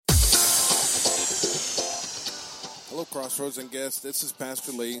Hello, Crossroads and guests. This is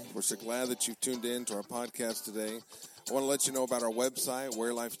Pastor Lee. We're so glad that you've tuned in to our podcast today. I want to let you know about our website,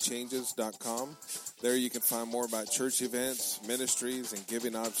 wherelifechanges.com. There you can find more about church events, ministries, and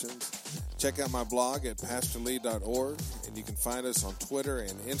giving options. Check out my blog at pastorlee.org, and you can find us on Twitter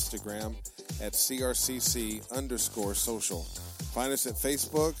and Instagram at crcc_social. Find us at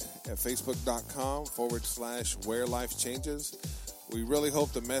Facebook at facebook.com/wherelifechanges. We really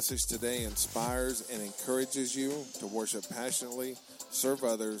hope the message today inspires and encourages you to worship passionately, serve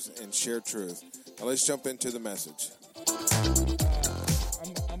others, and share truth. Now let's jump into the message.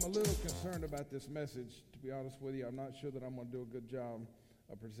 I'm a little concerned about this message, to be honest with you. I'm not sure that I'm going to do a good job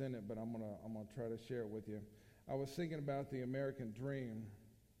of presenting it, but I'm going to try to share it with you. I was thinking about the American dream,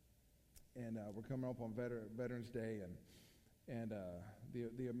 and we're coming up on Veterans Day, and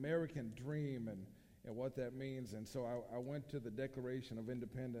the American dream and what that means. And so I went to the Declaration of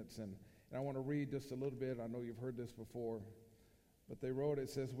Independence, and I want to read just a little bit. I know you've heard this before, but they wrote, it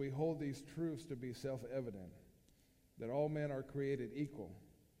says, "We hold these truths to be self-evident, that all men are created equal,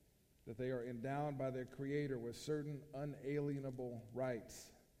 that they are endowed by their Creator with certain unalienable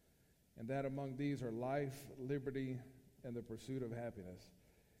rights, and that among these are life, liberty, and the pursuit of happiness."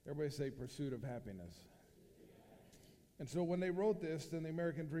 Everybody say pursuit of happiness. And so when they wrote this, then the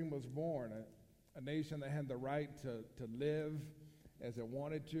American dream was born. A nation that had the right to live as it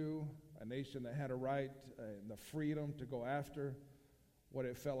wanted to, a nation that had a right and the freedom to go after what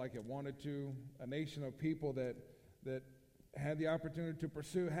it felt like it wanted to, a nation of people that had the opportunity to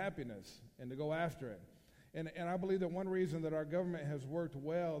pursue happiness and to go after it. And I believe that one reason that our government has worked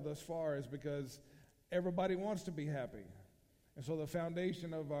well thus far is because everybody wants to be happy. And so the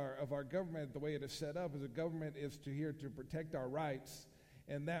foundation of our government, the way it is set up, is the government is here to protect our rights.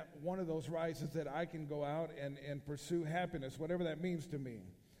 And that one of those rights is that I can go out and pursue happiness, whatever that means to me.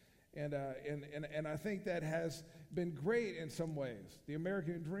 And I think that has been great in some ways. The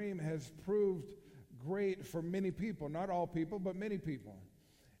American dream has proved great for many people, not all people, but many people.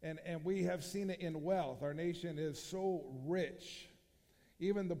 And we have seen it in wealth. Our nation is so rich,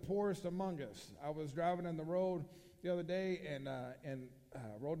 even the poorest among us. I was driving on the road the other day and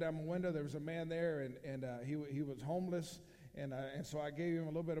rolled down my window. There was a man there, and he was homeless. And so I gave him a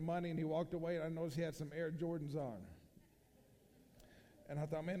little bit of money, and he walked away, and I noticed he had some Air Jordans on. And I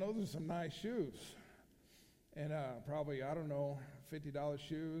thought, man, those are some nice shoes. And probably, I don't know, $50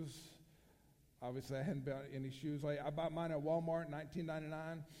 shoes. Obviously, I hadn't bought any shoes. I bought mine at Walmart,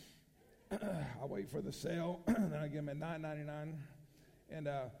 $19.99. I wait for the sale, then I give them at $9.99. And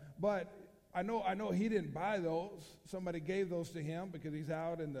but I know he didn't buy those. Somebody gave those to him because he's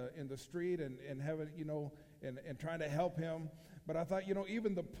out in the street and having, and trying to help him. But I thought,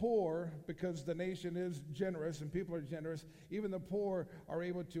 even the poor, because the nation is generous and people are generous, even the poor are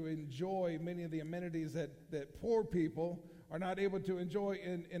able to enjoy many of the amenities that poor people are not able to enjoy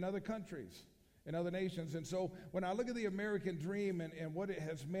in other countries, in other nations. And so when I look at the American dream and what it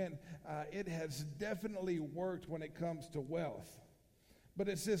has meant, it has definitely worked when it comes to wealth. But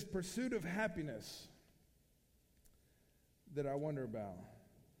it's this pursuit of happiness that I wonder about.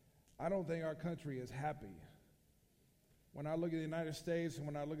 I don't think our country is happy. When I look at the United States and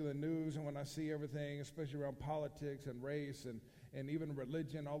when I look at the news and when I see everything, especially around politics and race and even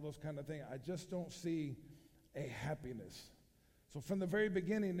religion, all those kind of things, I just don't see a happiness. So from the very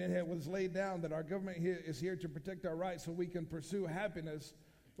beginning, it was laid down that our government is here to protect our rights so we can pursue happiness,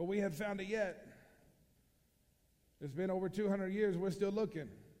 but we haven't found it yet. It's been over 200 years. We're still looking,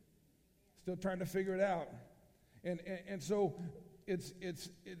 still trying to figure it out. And so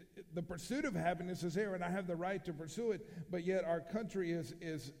the pursuit of happiness is here, and I have the right to pursue it, but yet our country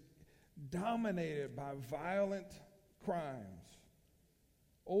is dominated by violent crimes,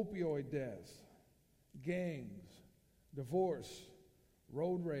 opioid deaths, gangs, divorce,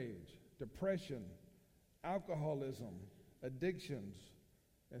 road rage, depression, alcoholism, addictions,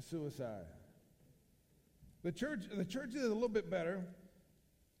 and suicide. The church is a little bit better.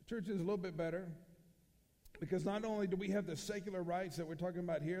 The church is a little bit better because not only do we have the secular rights that we're talking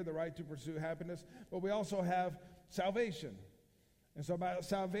about here, the right to pursue happiness, but we also have salvation. And so by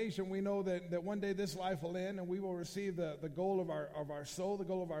salvation, we know that one day this life will end and we will receive the goal of our soul, the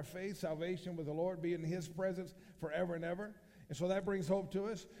goal of our faith, salvation with the Lord, be in His presence forever and ever. And so that brings hope to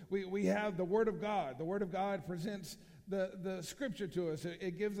us. We have the Word of God. The Word of God presents the Scripture to us.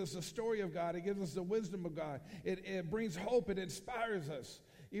 It gives us the story of God. It gives us the wisdom of God. It brings hope. It inspires us.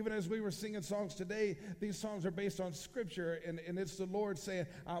 Even as we were singing songs today, these songs are based on Scripture, and it's the Lord saying,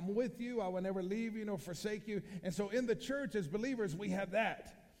 I'm with you, I will never leave you nor forsake you. And so in the church as believers, we have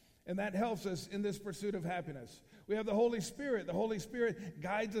that. And that helps us in this pursuit of happiness. We have the Holy Spirit. The Holy Spirit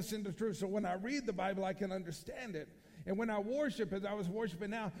guides us into truth. So when I read the Bible, I can understand it. And when I worship, as I was worshiping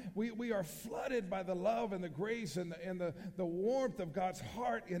now, we are flooded by the love and the grace and the warmth of God's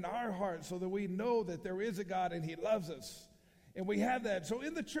heart in our heart, so that we know that there is a God and He loves us. And we have that. So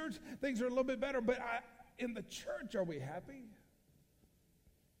in the church, things are a little bit better. But in the church, are we happy?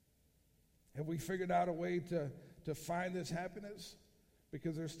 Have we figured out a way to find this happiness?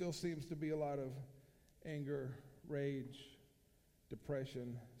 Because there still seems to be a lot of anger, rage,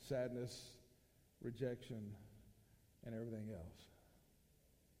 depression, sadness, rejection, and everything else.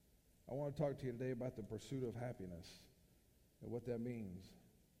 I want to talk to you today about the pursuit of happiness and what that means.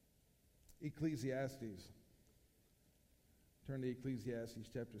 Ecclesiastes. Turn to Ecclesiastes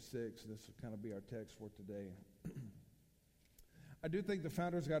chapter 6. This will kind of be our text for today. I do think the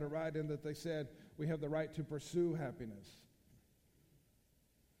founders got it right in that they said we have the right to pursue happiness.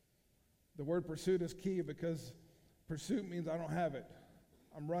 The word pursuit is key because pursuit means I don't have it.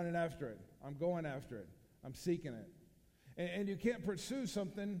 I'm running after it. I'm going after it. I'm seeking it. And you can't pursue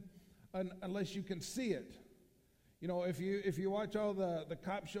something unless you can see it. You know, if you watch all the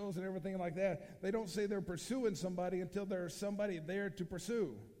cop shows and everything like that, they don't say they're pursuing somebody until there's somebody there to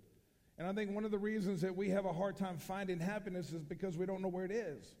pursue. And I think one of the reasons that we have a hard time finding happiness is because we don't know where it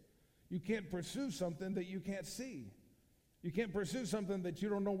is. You can't pursue something that you can't see. You can't pursue something that you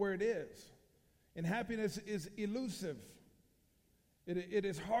don't know where it is. And happiness is elusive. It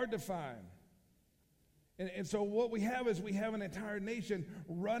is hard to find. And so what we have is we have an entire nation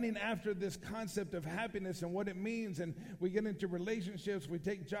running after this concept of happiness and what it means. And we get into relationships, we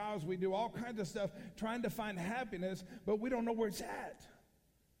take jobs, we do all kinds of stuff trying to find happiness, but we don't know where it's at.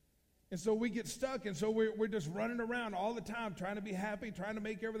 And so we get stuck, and so we're just running around all the time trying to be happy, trying to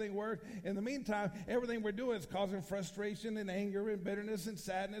make everything work. In the meantime, everything we're doing is causing frustration and anger and bitterness and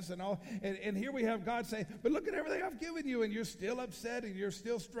sadness and all. And here we have God saying, but look at everything I've given you, and you're still upset, and you're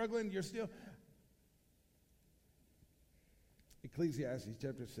still struggling, you're still... Ecclesiastes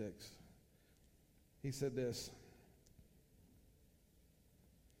chapter 6. He said this,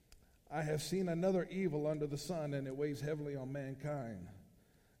 I have seen another evil under the sun, and it weighs heavily on mankind.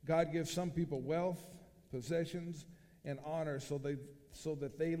 God gives some people wealth, possessions, and honor so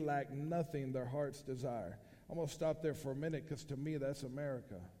that they lack nothing their hearts desire. I'm going to stop there for a minute because to me that's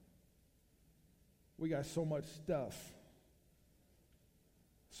America. We got so much stuff.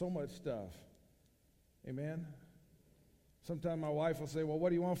 So much stuff. Amen? Sometimes my wife will say, well, what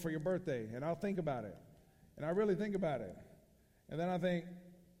do you want for your birthday? And I'll think about it. And I really think about it. And then I think,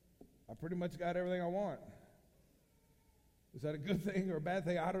 I pretty much got everything I want. Is that a good thing or a bad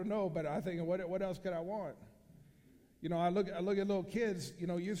thing? I don't know, but I think, what else could I want? You know, I look at little kids, you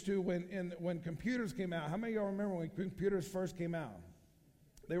know, used to when computers came out. How many of y'all remember when computers first came out?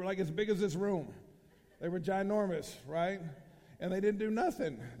 They were like as big as this room. They were ginormous, right? And they didn't do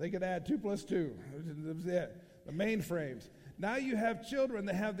nothing. They could add 2 plus 2. That was it. The mainframes. Now you have children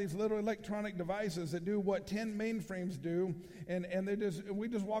that have these little electronic devices that do what 10 mainframes do, and we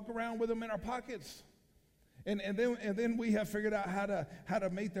just walk around with them in our pockets. And then we have figured out how to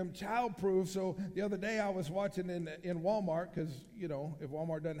make them child-proof. So the other day I was watching in Walmart because, you know, if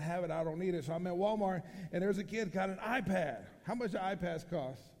Walmart doesn't have it, I don't need it. So I'm at Walmart, and there's a kid got an iPad. How much do iPads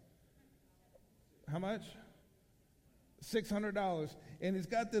cost? How much? $600. And he's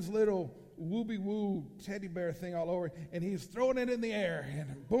got this little wooby-woo teddy bear thing all over, and he's throwing it in the air,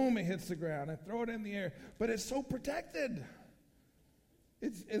 and boom, it hits the ground, and throw it in the air. But it's so protected.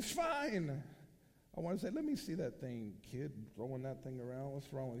 It's fine. I want to say, let me see that thing, kid, throwing that thing around.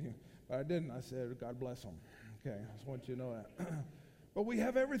 What's wrong with you? But I didn't. I said, God bless him. Okay, I just want you to know that. But we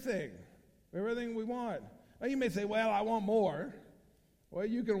have everything. Everything we want. Now you may say, well, I want more. Well,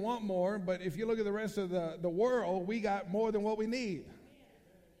 you can want more, but if you look at the rest of the world, we got more than what we need.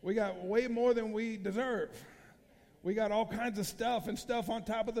 We got way more than we deserve. We got all kinds of stuff and stuff on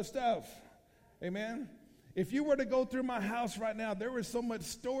top of the stuff. Amen? If you were to go through my house right now, there was so much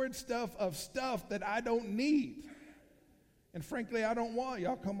stored stuff that I don't need. And frankly, I don't want.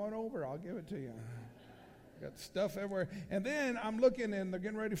 Y'all come on over. I'll give it to you. Got stuff everywhere. And then I'm looking, and they're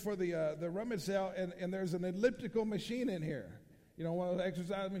getting ready for the rummage sale, and there's an elliptical machine in here. You know, one of those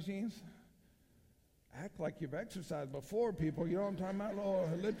exercise machines? Act like you've exercised before, people. You know what I'm talking about? A little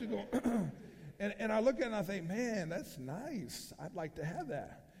elliptical. and I look at it, and I think, man, that's nice. I'd like to have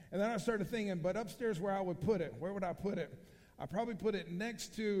that. And then I started thinking, but upstairs where I would put it, where would I put it? I probably put it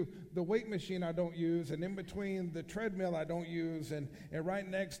next to the weight machine I don't use, and in between the treadmill I don't use, and right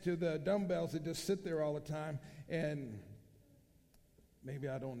next to the dumbbells that just sit there all the time. And maybe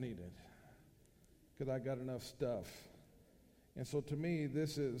I don't need it because I got enough stuff. And so to me,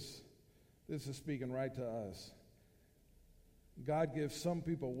 this is speaking right to us. God gives some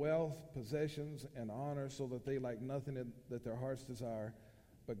people wealth, possessions, and honor so that they lack nothing that their hearts desire,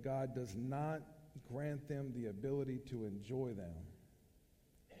 but God does not grant them the ability to enjoy them.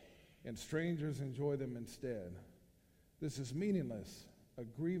 And strangers enjoy them instead. This is meaningless, a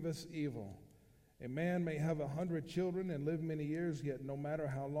grievous evil. A man may have 100 children and live many years, yet no matter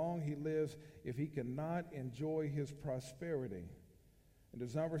how long he lives, if he cannot enjoy his prosperity and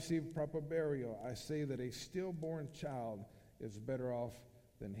does not receive proper burial, I say that a stillborn child is better off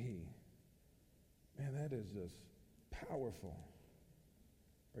than he. Man, that is just powerful.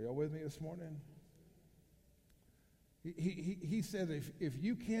 Are y'all with me this morning? He says if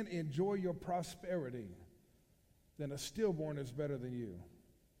you can't enjoy your prosperity, then a stillborn is better than you.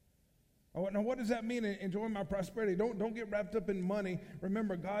 Now, what does that mean, enjoying my prosperity? Don't get wrapped up in money.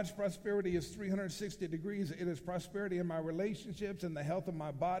 Remember, God's prosperity is 360 degrees. It is prosperity in my relationships, in the health of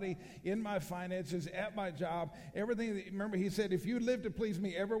my body, in my finances, at my job, everything. Remember, he said, if you live to please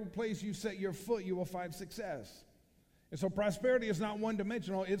me, every place you set your foot, you will find success. And so prosperity is not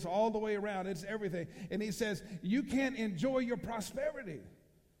one-dimensional. It's all the way around. It's everything. And he says, you can't enjoy your prosperity.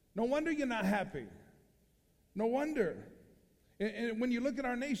 No wonder you're not happy. No wonder. And when you look at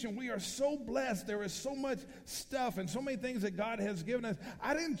our nation, we are so blessed. There is so much stuff and so many things that God has given us.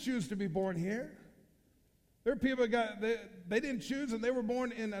 I didn't choose to be born here. There are people that they didn't choose, and they were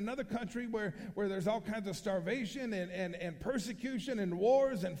born in another country where there's all kinds of starvation and persecution and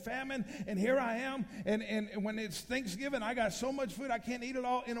wars and famine. And here I am, and when it's Thanksgiving, I got so much food I can't eat it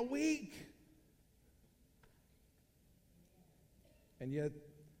all in a week. And yet,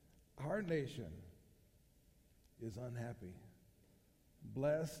 our nation is unhappy.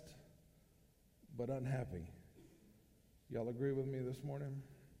 Blessed, but unhappy. Y'all agree with me this morning?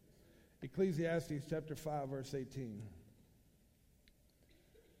 Ecclesiastes chapter 5, verse 18.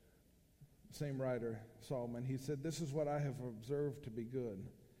 Same writer, Solomon, he said, this is what I have observed to be good,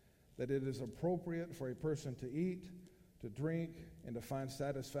 that it is appropriate for a person to eat, to drink, and to find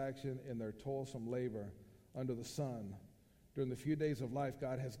satisfaction in their toilsome labor under the sun during the few days of life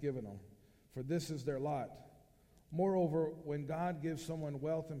God has given them. For this is their lot. Moreover, when God gives someone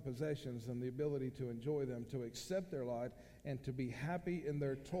wealth and possessions and the ability to enjoy them, to accept their lot, and to be happy in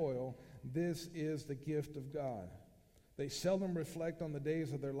their toil, this is the gift of God. They seldom reflect on the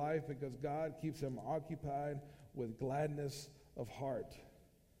days of their life because God keeps them occupied with gladness of heart.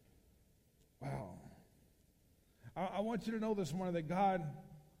 Wow. I want you to know this morning that God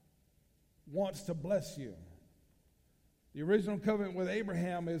wants to bless you. The original covenant with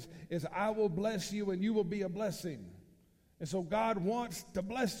Abraham is I will bless you and you will be a blessing. And so God wants to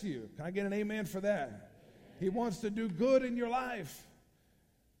bless you. Can I get an amen for that? He wants to do good in your life.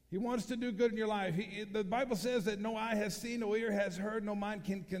 He wants to do good in your life. The Bible says that no eye has seen, no ear has heard, no mind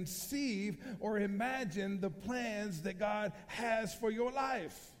can conceive or imagine the plans that God has for your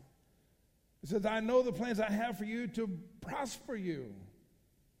life. It says, I know the plans I have for you to prosper you,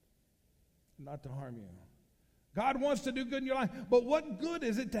 not to harm you. God wants to do good in your life, but what good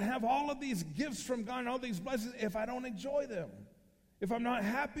is it to have all of these gifts from God and all these blessings if I don't enjoy them, if I'm not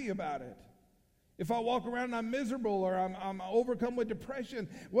happy about it, if I walk around and I'm miserable or I'm overcome with depression?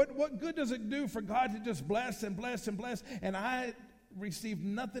 What good does it do for God to just bless and bless and bless, and I receive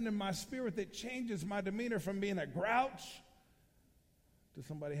nothing in my spirit that changes my demeanor from being a grouch to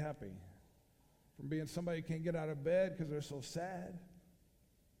somebody happy, from being somebody who can't get out of bed because they're so sad,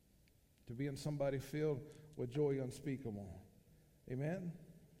 to being somebody filled with joy unspeakable. Amen?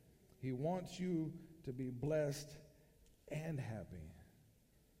 He wants you to be blessed and happy,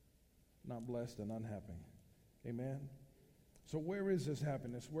 not blessed and unhappy. Amen? So where is this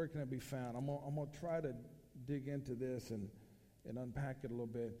happiness? Where can it be found? I'm going to try to dig into this and unpack it a little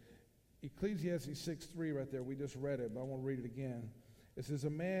bit. Ecclesiastes 6:3 right there, we just read it, but I want to read it again. It says, a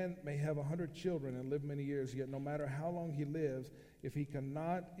man may have 100 children and live many years, yet no matter how long he lives, if he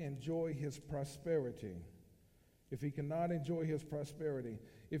cannot enjoy his prosperity, if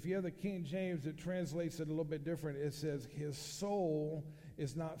you have the King James, it translates it a little bit different. It says, his soul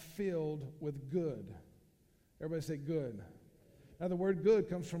is not filled with good. Everybody say good. Now, the word good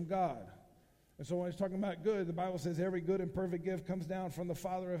comes from God. And so when it's talking about good, the Bible says every good and perfect gift comes down from the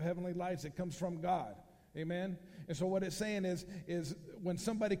Father of heavenly lights. It comes from God. Amen? And so what it's saying is when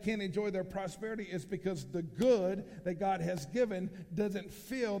somebody can't enjoy their prosperity, it's because the good that God has given doesn't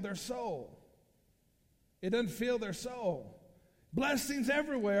fill their soul. It doesn't fill their soul. Blessings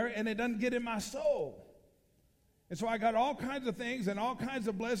everywhere, and it doesn't get in my soul. And so I got all kinds of things and all kinds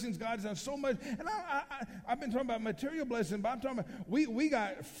of blessings. God's done so much. And I've been talking about material blessings, but I'm talking about we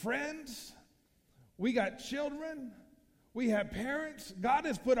got friends. We got children. We have parents. God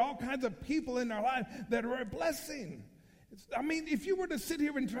has put all kinds of people in our life that are a blessing. If you were to sit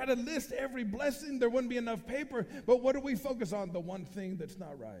here and try to list every blessing, there wouldn't be enough paper. But what do we focus on? The one thing that's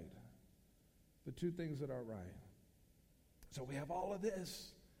not right. The two things that aren't right. So we have all of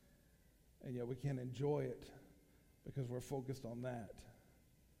this, and yet we can't enjoy it because we're focused on that.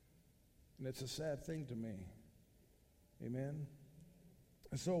 And it's a sad thing to me. Amen?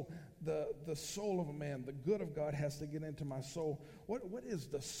 And so the soul of a man, the good of God has to get into my soul. What is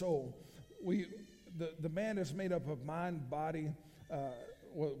the soul? The man is made up of mind, body,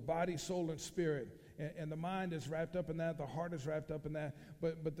 soul, and spirit. And the mind is wrapped up in that. The heart is wrapped up in that.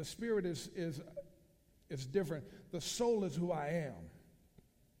 But the spirit is different. The soul is who I am.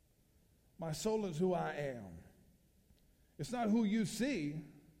 My soul is who I am. It's not who you see.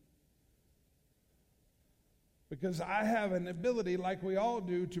 Because I have an ability, like we all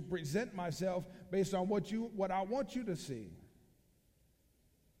do, to present myself based on what I want you to see.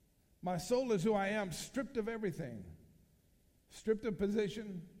 My soul is who I am, stripped of everything. Stripped of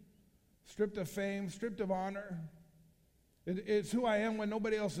position, stripped of fame, stripped of honor. It's who I am when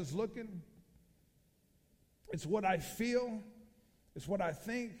nobody else is looking. It's what I feel. It's what I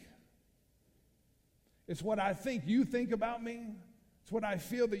think. It's what I think you think about me. It's what I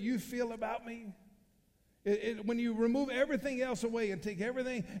feel that you feel about me. When you remove everything else away and take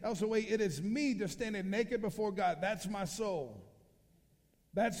everything else away, it is me just standing naked before God. That's my soul.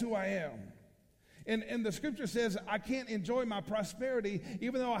 That's who I am. And the scripture says I can't enjoy my prosperity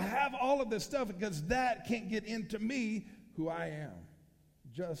even though I have all of this stuff because that can't get into me who I am,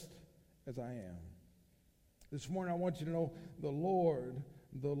 just as I am. This morning I want you to know the Lord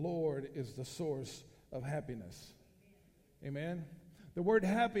is the source of happiness. Amen? The word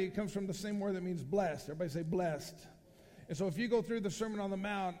happy comes from the same word that means blessed. Everybody say blessed. And so if you go through the Sermon on the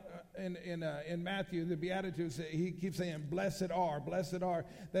Mount in Matthew, the Beatitudes, he keeps saying, blessed are, blessed are.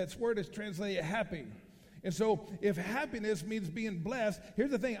 That word is translated happy. And so if happiness means being blessed,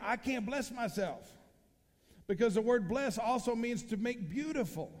 here's the thing, I can't bless myself. Because the word bless also means to make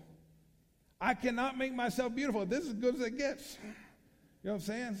beautiful. I cannot make myself beautiful. This is as good as it gets. You know what I'm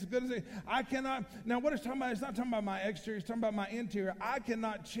saying? It's as good as it. I cannot. Now, what it's talking about, it's not talking about my exterior, it's talking about my interior. I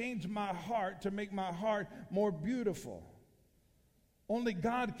cannot change my heart to make my heart more beautiful. Only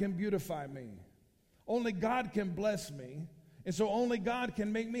God can beautify me. Only God can bless me. And so only God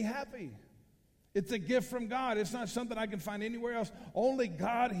can make me happy. It's a gift from God. It's not something I can find anywhere else. Only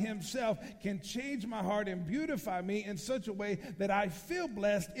God himself can change my heart and beautify me in such a way that I feel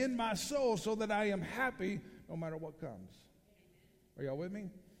blessed in my soul so that I am happy no matter what comes. Are y'all with me?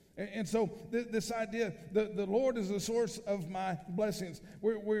 And so this idea, the Lord is the source of my blessings.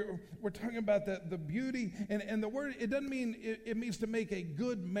 We're talking about the beauty, and the word, it doesn't mean, it means to make a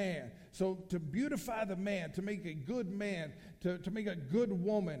good man. So to beautify the man, to make a good man, to make a good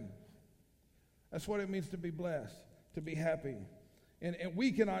woman. That's what it means to be blessed, to be happy. And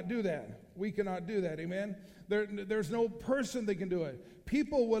we cannot do that. We cannot do that, amen? There's no person that can do it.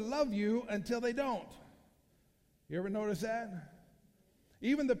 People will love you until they don't. You ever notice that?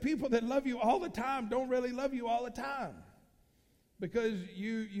 Even the people that love you all the time don't really love you all the time. Because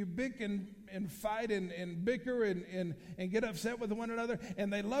you bicker and fight and bicker and get upset with one another.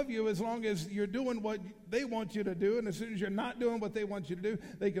 And they love you as long as you're doing what they want you to do. And as soon as you're not doing what they want you to do,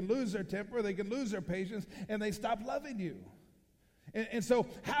 they can lose their temper, they can lose their patience, and they stop loving you. And so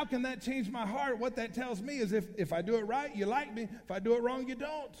how can that change my heart? What that tells me is if I do it right, you like me. If I do it wrong, you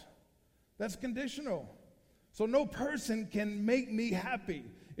don't. That's conditional. So no person can make me happy.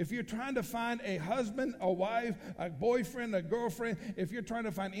 If you're trying to find a husband, a wife, a boyfriend, a girlfriend, if you're trying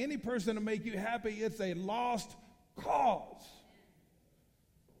to find any person to make you happy, it's a lost cause.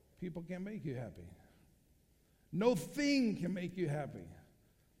 People can't make you happy. No thing can make you happy.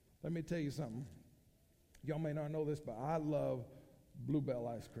 Let me tell you something. Y'all may not know this, but I love Bluebell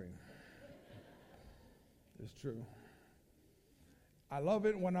ice cream. It's true. I love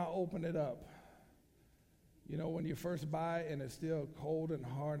it when I open it up. You know, when you first buy it and it's still cold and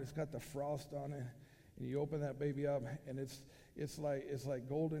hard, it's got the frost on it, and you open that baby up, and it's like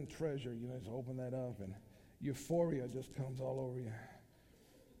golden treasure. You know, just open that up, and euphoria just comes all over you.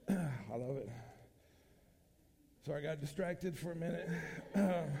 I love it. Sorry, I got distracted for a minute.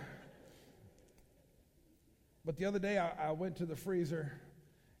 But the other day, I went to the freezer,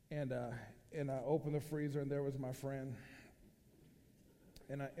 and I opened the freezer, and there was my friend.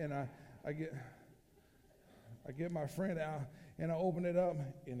 And I get my friend out, and I open it up,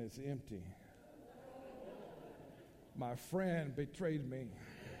 and it's empty. My friend betrayed me.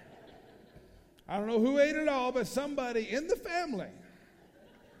 I don't know who ate it all, but somebody in the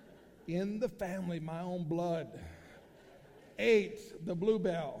family, my own blood, ate the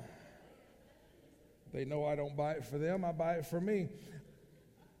Bluebell. They know I don't buy it for them, I buy it for me.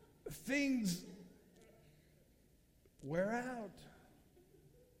 Things wear out.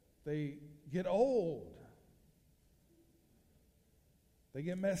 They get old. They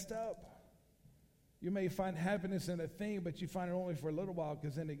get messed up. You may find happiness in a thing, but you find it only for a little while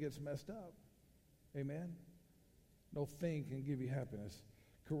because then it gets messed up. Amen? No thing can give you happiness.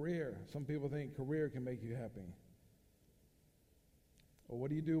 Career. Some people think career can make you happy. Well, what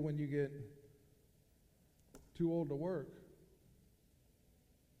do you do when you get too old to work?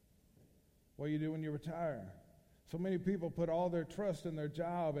 What do you do when you retire? So many people put all their trust in their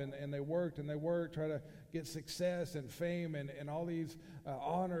job, and they work, try to get success and fame and all these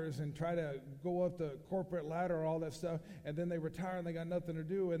honors and try to go up the corporate ladder and all that stuff, and then they retire and they got nothing to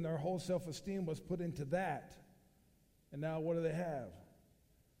do, and their whole self-esteem was put into that. And now what do they have?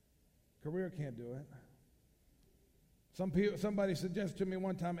 Career can't do it. Somebody suggested to me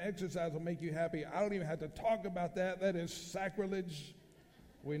one time, exercise will make you happy. I don't even have to talk about that. That is sacrilege.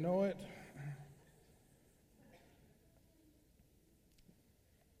 We know it.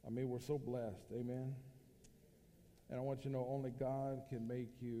 I mean, we're so blessed, amen? And I want you to know only God can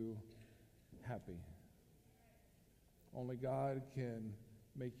make you happy. Only God can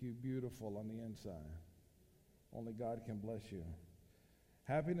make you beautiful on the inside. Only God can bless you.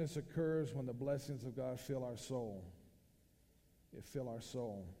 Happiness occurs when the blessings of God fill our soul. It fill our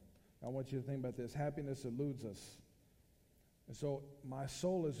soul. I want you to think about this. Happiness eludes us. And so my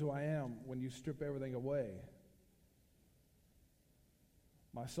soul is who I am when you strip everything away.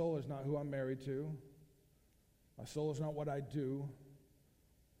 My soul is not who I'm married to. My soul is not what I do.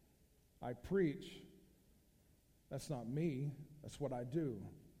 I preach. That's not me. That's what I do.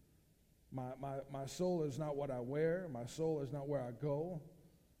 My soul is not what I wear. My soul is not where I go.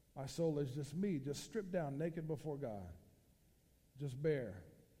 My soul is just me, just stripped down, naked before God. Just bare.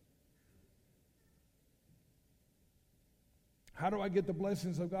 How do I get the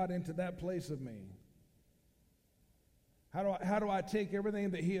blessings of God into that place of me? How do I take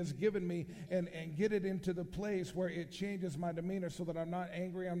everything that He has given me and get it into the place where it changes my demeanor so that I'm not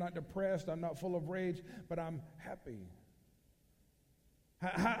angry, I'm not depressed, I'm not full of rage, but I'm happy?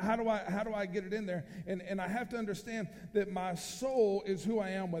 How do I get it in there? And I have to understand that my soul is who I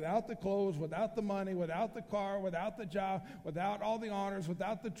am without the clothes, without the money, without the car, without the job, without all the honors,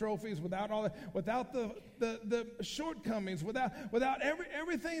 without the trophies, without all without the shortcomings, without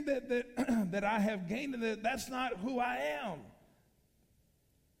everything that I have gained. That's not who I am.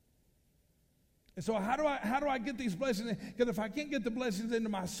 And so how do I get these blessings? Because if I can't get the blessings into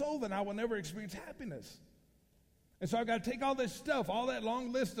my soul, then I will never experience happiness. And so I've got to take all this stuff, all that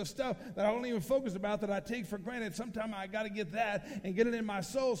long list of stuff that I don't even focus about, that I take for granted. Sometimes I got to get that and get it in my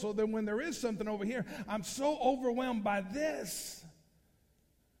soul, so that when there is something over here, I'm so overwhelmed by this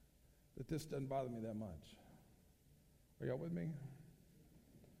that this doesn't bother me that much. Are y'all with me?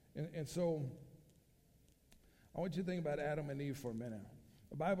 And so I want you to think about Adam and Eve for a minute.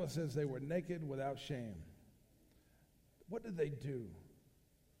 The Bible says they were naked without shame. What did they do?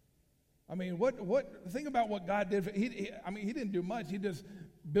 I mean, think about what God did. He didn't do much. He just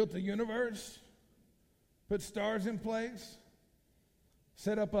built the universe, put stars in place,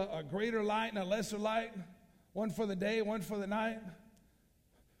 set up a greater light and a lesser light, one for the day, one for the night,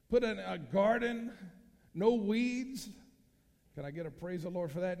 put in a garden, no weeds. Can I get a praise the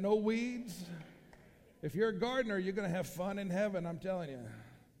Lord for that? No weeds. If you're a gardener, you're going to have fun in heaven, I'm telling you.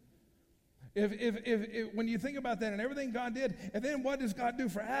 If when you think about that and everything God did, and then what does God do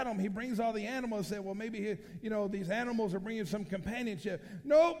for Adam? He brings all the animals and say, well, maybe these animals are bringing some companionship.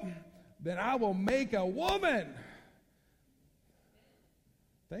 Nope. Then I will make a woman.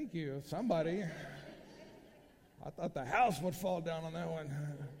 Thank you, somebody. I thought the house would fall down on that one.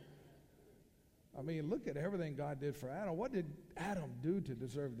 I mean, look at everything God did for Adam. What did Adam do to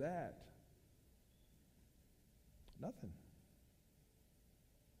deserve that? Nothing.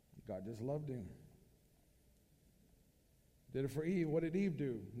 God just loved him. Did it for Eve. What did Eve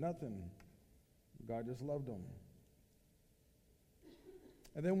do? Nothing. God just loved him.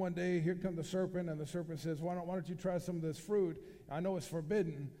 And then one day, here comes the serpent, and the serpent says, why don't you try some of this fruit? I know it's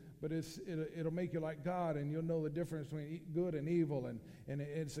forbidden, but it'll make you like God, and you'll know the difference between good and evil, and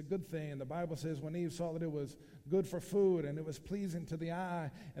it's a good thing. And the Bible says when Eve saw that it was good for food, and it was pleasing to the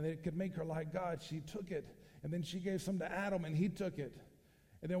eye, and that it could make her like God, she took it. And then she gave some to Adam, and he took it.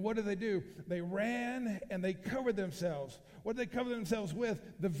 And then what did they do? They ran and they covered themselves. What did they cover themselves with?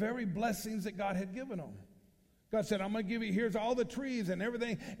 The very blessings that God had given them. God said, I'm going to give you, here's all the trees and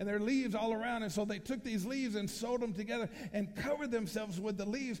everything, and there are leaves all around. And so they took these leaves and sewed them together and covered themselves with the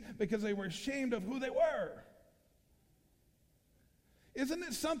leaves because they were ashamed of who they were. Isn't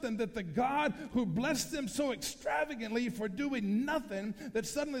it something that the God who blessed them so extravagantly for doing nothing, that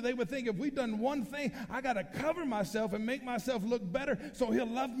suddenly they would think, if we've done one thing, I got to cover myself and make myself look better so he'll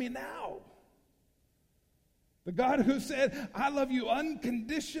love me now. The God who said, I love you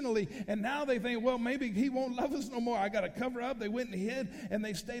unconditionally, and now they think, well, maybe he won't love us no more. I got to cover up. They went and hid, and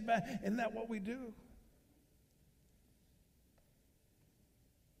they stayed back. Isn't that what we do?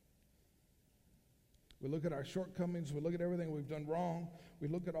 We look at our shortcomings. We look at everything we've done wrong. We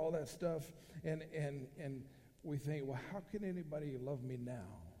look at all that stuff, and we think, well, how can anybody love me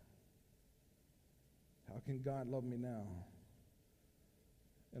now? How can God love me now?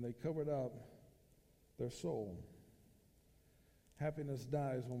 And they covered up their soul. Happiness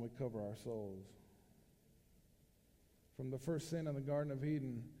dies when we cover our souls. From the first sin in the Garden of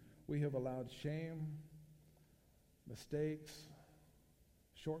Eden, we have allowed shame, mistakes,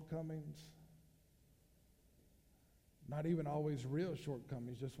 shortcomings, not even always real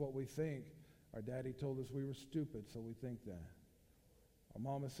shortcomings, just what we think. Our daddy told us we were stupid, so we think that. Our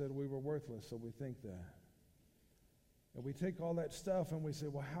mama said we were worthless, so we think that. And we take all that stuff and we say,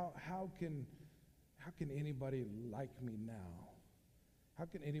 well, how can anybody like me now? How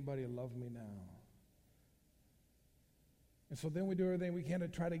can anybody love me now? And so then we do everything we can to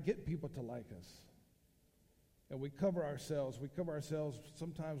try to get people to like us. And we cover ourselves. We cover ourselves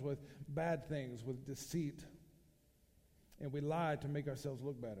sometimes with bad things, with deceit. And we lie to make ourselves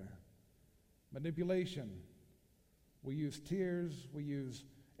look better. Manipulation. We use tears. We use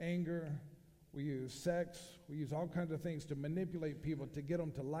anger. We use sex. We use all kinds of things to manipulate people to get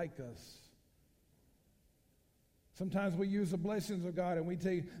them to like us. Sometimes we use the blessings of God and we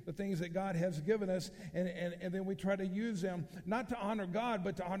take the things that God has given us and then we try to use them not to honor God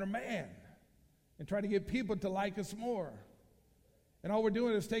but to honor man and try to get people to like us more. And all we're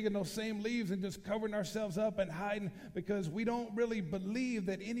doing is taking those same leaves and just covering ourselves up and hiding because we don't really believe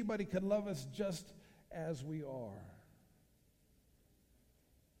that anybody could love us just as we are.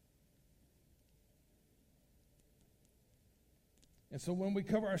 And so when we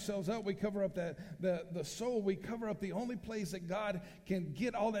cover ourselves up, we cover up the soul. We cover up the only place that God can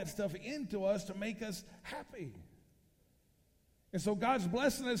get all that stuff into us to make us happy. And so God's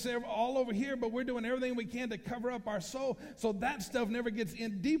blessing us all over here, but we're doing everything we can to cover up our soul so that stuff never gets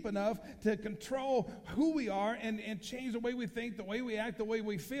in deep enough to control who we are and change the way we think, the way we act, the way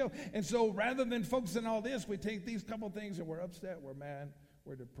we feel. And so rather than focusing on all this, we take these couple things and we're upset, we're mad,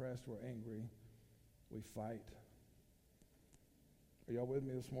 we're depressed, we're angry, we fight. Are y'all with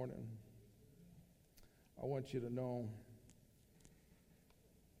me this morning? I want you to know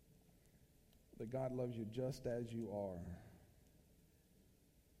that God loves you just as you are.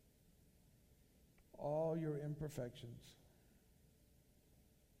 All your imperfections,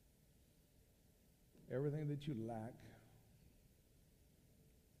 everything that you lack.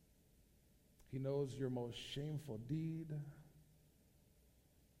 He knows your most shameful deed,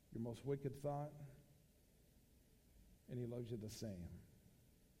 your most wicked thought, and he loves you the same.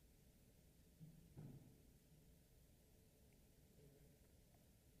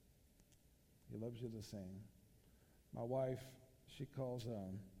 He loves you the same. My wife, she calls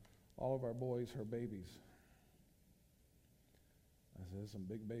all of our boys her babies. I said, some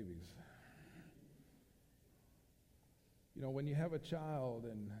big babies. You know, when you have a child,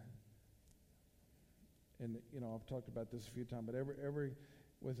 and you know, I've talked about this a few times, but every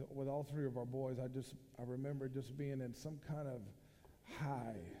with all three of our boys, I remember just being in some kind of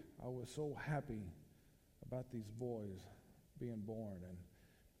high. I was so happy about these boys being born,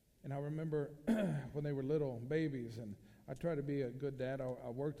 and I remember when they were little babies, and I tried to be a good dad. I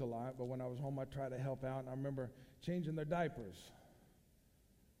worked a lot, but when I was home, I tried to help out, and I remember changing their diapers.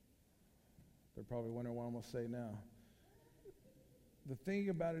 They're probably wondering what I'm going to say now. The thing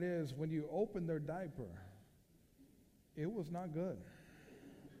about it is, when you open their diaper, it was not good.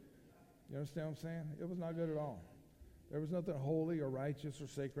 You understand what I'm saying? It was not good at all. There was nothing holy or righteous or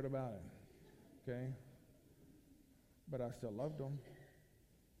sacred about it. Okay? But I still loved them.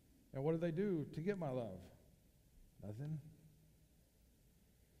 And what did they do to get my love? Nothing.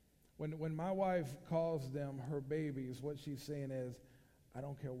 When my wife calls them her babies, what she's saying is, I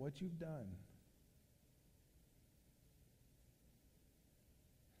don't care what you've done.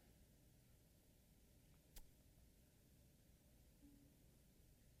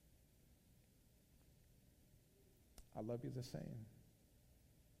 I love you the same.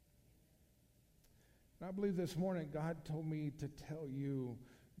 And I believe this morning God told me to tell you,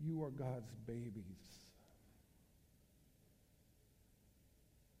 you are God's babies.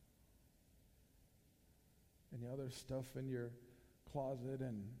 And the other stuff in your closet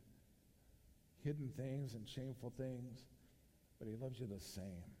and hidden things and shameful things, but he loves you the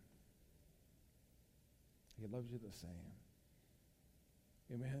same. He loves you the same.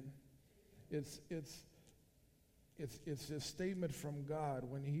 Amen. It's a statement from God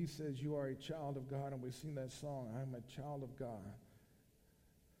when he says you are a child of God, and we've seen that song, I'm a child of God.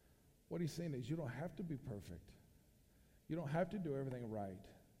 What he's saying is you don't have to be perfect. You don't have to do everything right.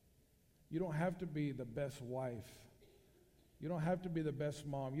 You don't have to be the best wife. You don't have to be the best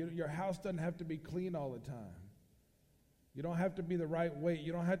mom. Your house doesn't have to be clean all the time. You don't have to be the right weight.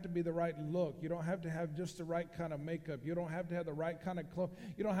 You don't have to be the right look. You don't have to have just the right kind of makeup. You don't have to have the right kind of clothes.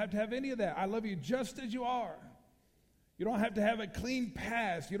 You don't have to have any of that. I love you just as you are. You don't have to have a clean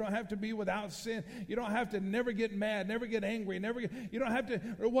past. You don't have to be without sin. You don't have to never get mad, never get angry, you don't have to,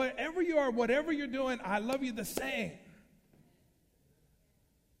 whatever you are, whatever you're doing, I love you the same.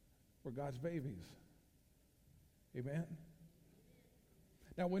 We're God's babies. Amen?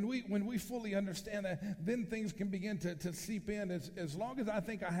 Now, when we fully understand that, then things can begin to seep in. As long as I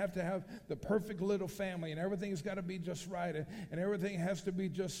think I have to have the perfect little family and everything's got to be just right and everything has to be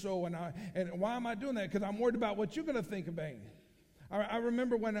just so. And why am I doing that? Because I'm worried about what you're going to think about me. I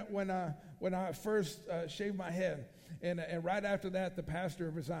remember when I first shaved my head, and right after that, the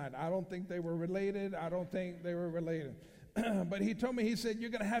pastor resigned. I don't think they were related. But he told me, he said, you're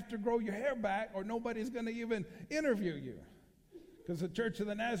going to have to grow your hair back or nobody's going to even interview you. Because the Church of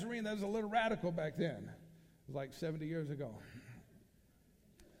the Nazarene, that was a little radical back then. It was like 70 years ago.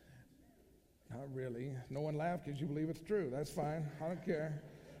 Not really. No one laughed because you believe it's true. That's fine. I don't care.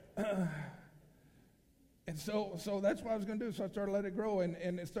 And so that's what I was going to do. So I started to let it grow, and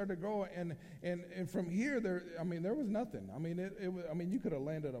it started to grow. And from here, there was nothing. You could have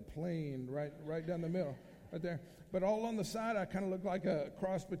landed a plane right down the middle, right there. But all on the side, I kind of looked like a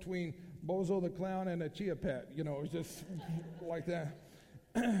cross between Bozo the Clown and a Chia Pet. It was just like that.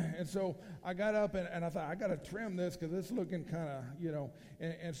 And so I got up and I thought, I got to trim this because it's looking kind of,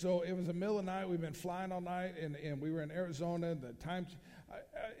 And so it was the middle of the night. We've been flying all night, and we were in Arizona. The time,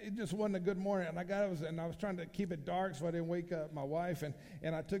 it just wasn't a good morning. And I was trying to keep it dark so I didn't wake up my wife.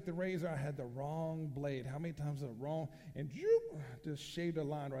 And I took the razor. I had the wrong blade. How many times was it wrong? And just shaved a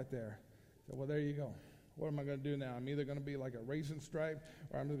line right there. So, well, there you go. What am I going to do now? I'm either going to be like a racing stripe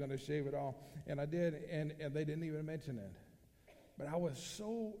or I'm just going to shave it all. And I did, and they didn't even mention it. But I was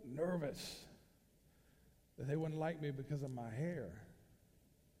so nervous that they wouldn't like me because of my hair.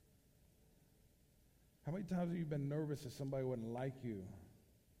 How many times have you been nervous that somebody wouldn't like you?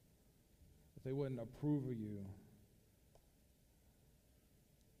 That they wouldn't approve of you?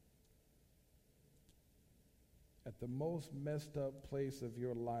 At the most messed up place of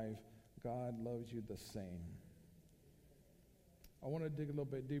your life, God loves you the same. I want to dig a little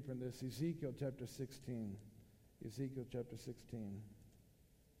bit deeper in this. Ezekiel chapter 16. Ezekiel chapter 16.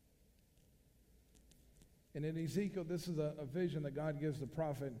 And in Ezekiel, this is a vision that God gives the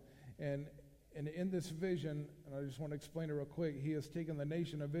prophet. And in this vision, and I just want to explain it real quick, he has taken the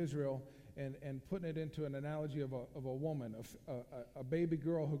nation of Israel and putting it into an analogy of a woman, a baby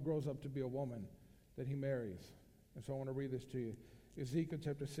girl who grows up to be a woman that he marries. And so I want to read this to you. Ezekiel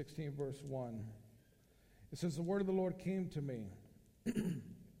chapter 16, verse 1. It says, the word of the Lord came to me.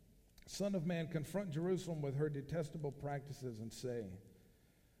 Son of man, confront Jerusalem with her detestable practices and say,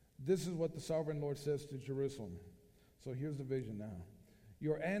 this is what the sovereign Lord says to Jerusalem. So here's the vision now.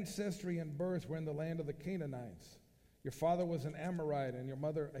 Your ancestry and birth were in the land of the Canaanites. Your father was an Amorite and your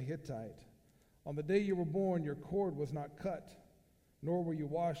mother a Hittite. On the day you were born, your cord was not cut, nor were you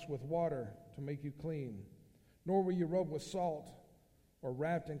washed with water to make you clean, nor were you rubbed with salt or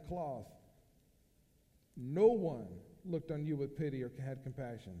wrapped in cloth. No one looked on you with pity or had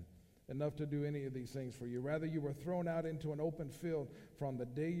compassion enough to do any of these things for you. Rather, you were thrown out into an open field. From the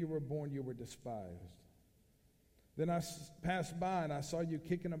day you were born, you were despised. Then I passed by, and I saw you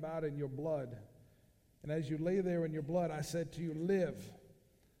kicking about in your blood. And as you lay there in your blood, I said to you, live.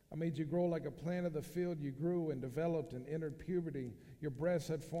 I made you grow like a plant of the field. You grew and developed and entered puberty. Your breasts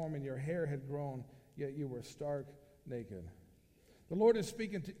had formed and your hair had grown, yet you were stark naked. The Lord is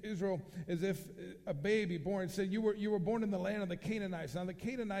speaking to Israel as if a baby born. Said, you were born in the land of the Canaanites. Now the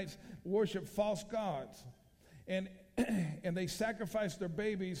Canaanites worship false gods, and they sacrifice their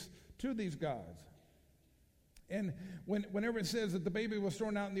babies to these gods. And whenever it says that the baby was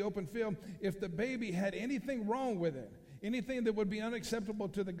thrown out in the open field, if the baby had anything wrong with it, anything that would be unacceptable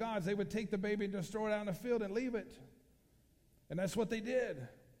to the gods, they would take the baby and just throw it out in the field and leave it. And that's what they did.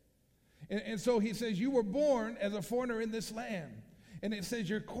 And so he says, you were born as a foreigner in this land. And it says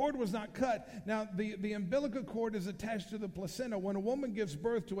your cord was not cut. Now, the umbilical cord is attached to the placenta. When a woman gives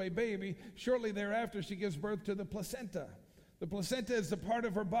birth to a baby, shortly thereafter she gives birth to the placenta. The placenta is the part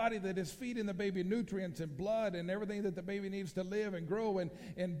of her body that is feeding the baby nutrients and blood and everything that the baby needs to live and grow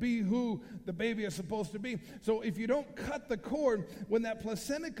and be who the baby is supposed to be. So if you don't cut the cord, when that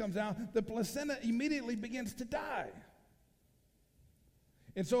placenta comes out, the placenta immediately begins to die.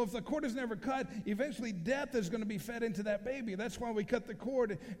 And so if the cord is never cut, eventually death is going to be fed into that baby. That's why we cut the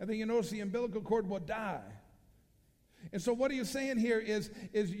cord, and then you notice the umbilical cord will die. And so what are you saying here is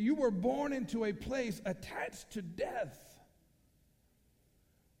you were born into a place attached to death.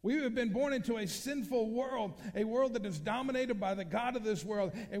 We have been born into a sinful world, a world that is dominated by the God of this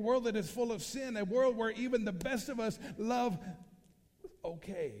world, a world that is full of sin, a world where even the best of us love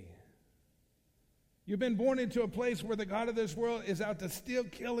okay. You've been born into a place where the God of this world is out to steal,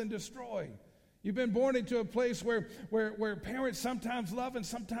 kill, and destroy. You've been born into a place where parents sometimes love and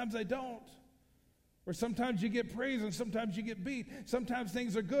sometimes they don't. Where sometimes you get praise and sometimes you get beat. Sometimes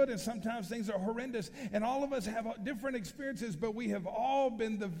things are good and sometimes things are horrendous. And all of us have different experiences, but we have all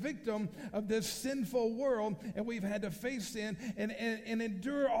been the victim of this sinful world, and we've had to face sin and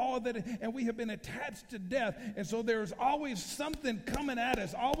endure all of that, and we have been attached to death. And so there's always something coming at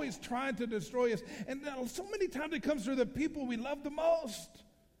us, always trying to destroy us. And so many times it comes through the people we love the most.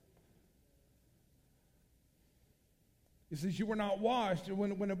 He says you were not washed.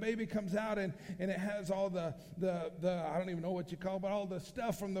 When a baby comes out and it has all the I don't even know what you call it, but all the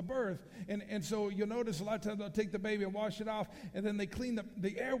stuff from the birth. And so you'll notice a lot of times they'll take the baby and wash it off, and then they clean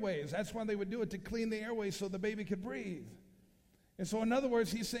the airways. That's why they would do it, to clean the airways so the baby could breathe. And so in other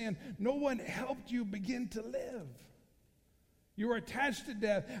words, he's saying no one helped you begin to live. You were attached to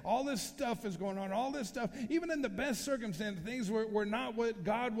death. All this stuff is going on. All this stuff, even in the best circumstances, things were not what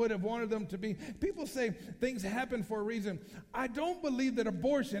God would have wanted them to be. People say things happen for a reason. I don't believe that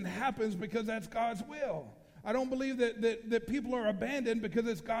abortion happens because that's God's will. I don't believe that people are abandoned because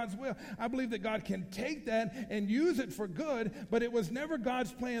it's God's will. I believe that God can take that and use it for good, but it was never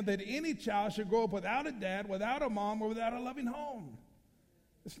God's plan that any child should grow up without a dad, without a mom, or without a loving home.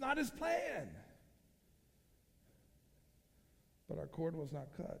 It's not his plan. But our cord was not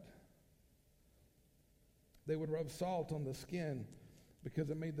cut. They would rub salt on the skin because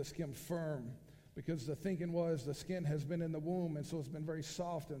it made the skin firm. Because the thinking was the skin has been in the womb, and so it's been very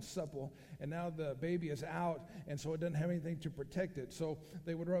soft and supple. And now the baby is out, and so it doesn't have anything to protect it. So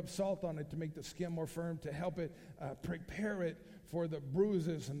they would rub salt on it to make the skin more firm, to help it prepare it for the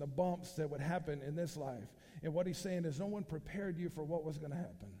bruises and the bumps that would happen in this life. And what he's saying is no one prepared you for what was going to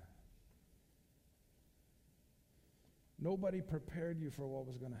happen. Nobody prepared you for what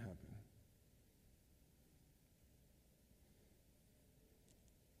was going to happen.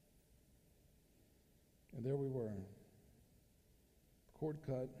 And there we were. Cord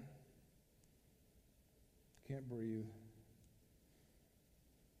cut. Can't breathe.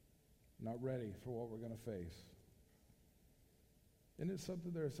 Not ready for what we're going to face. And it's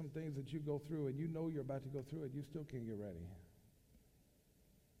something, there are some things that you go through and you know you're about to go through it, you still can't get ready.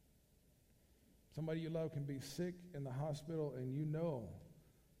 Somebody you love can be sick in the hospital and you know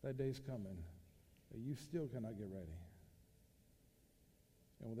that day's coming, but you still cannot get ready.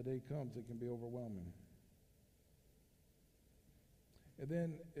 And when the day comes, it can be overwhelming. And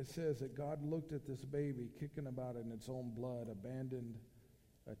then it says that God looked at this baby kicking about in its own blood, abandoned,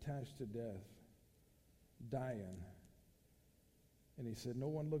 attached to death, dying. And he said, no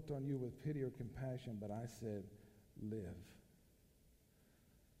one looked on you with pity or compassion, but I said, live.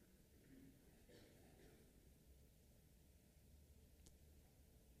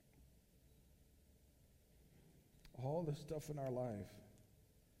 All the stuff in our life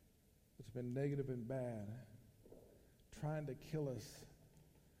that's been negative and bad, trying to kill us.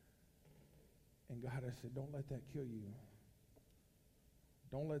 And God, I said, don't let that kill you.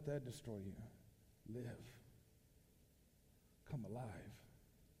 Don't let that destroy you. Live. Come alive.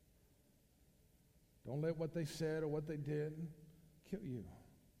 Don't let what they said or what they did kill you.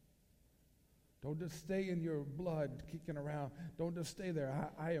 Don't just stay in your blood kicking around. Don't just stay there.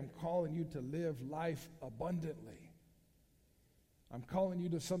 I am calling you to live life abundantly. I'm calling you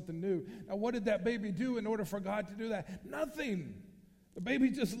to something new. Now, what did that baby do in order for God to do that? Nothing. The baby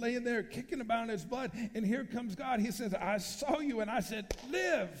just laying there kicking about in his blood, and here comes God. He says, I saw you, and I said,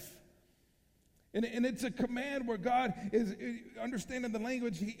 live. And it's a command where God is understanding the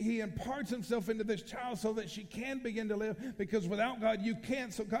language. He imparts himself into this child so that she can begin to live, because without God, you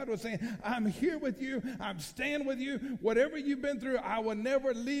can't. So God was saying, I'm here with you. I'm staying with you. Whatever you've been through, I will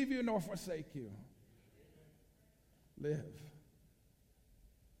never leave you nor forsake you. Live.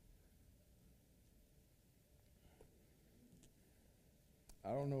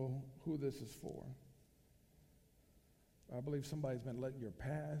 I don't know who this is for. I believe somebody's been letting your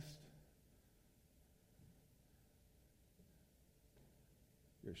past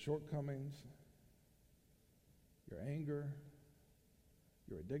your shortcomings, your anger,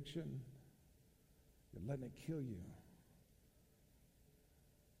 your addiction. You're letting it kill you.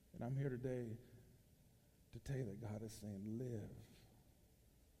 And I'm here today to tell you that God is saying, live.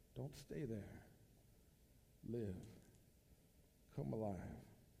 Don't stay there. Live. Come alive.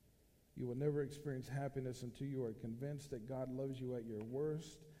 You will never experience happiness until you are convinced that God loves you at your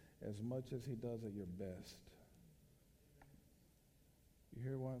worst as much as he does at your best. You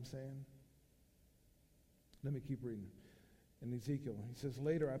hear what I'm saying? Let me keep reading. In Ezekiel, he says,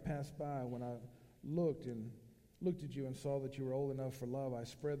 later I passed by when I looked at you and saw that you were old enough for love. I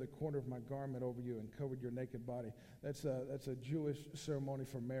spread the corner of my garment over you and covered your naked body. That's a Jewish ceremony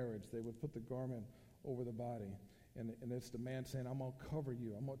for marriage. They would put the garment over the body. And it's the man saying, I'm going to cover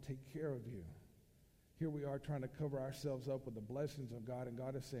you. I'm going to take care of you. Here we are trying to cover ourselves up with the blessings of God, and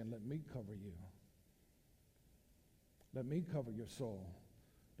God is saying, let me cover you. Let me cover your soul.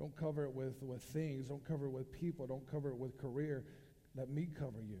 Don't cover it with things. Don't cover it with people. Don't cover it with career. Let me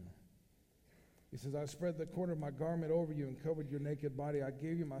cover you. He says, I spread the corner of my garment over you and covered your naked body. I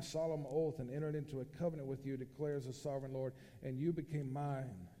gave you my solemn oath and entered into a covenant with you, declares the sovereign Lord, and you became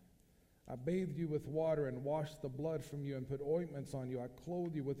mine. I bathed you with water and washed the blood from you and put ointments on you. I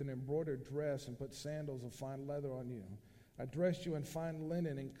clothed you with an embroidered dress and put sandals of fine leather on you. I dressed you in fine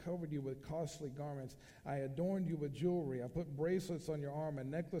linen and covered you with costly garments. I adorned you with jewelry. I put bracelets on your arm, a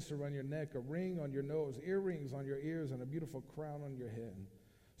necklace around your neck, a ring on your nose, earrings on your ears, and a beautiful crown on your head.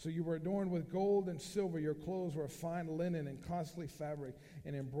 So you were adorned with gold and silver. Your clothes were fine linen and costly fabric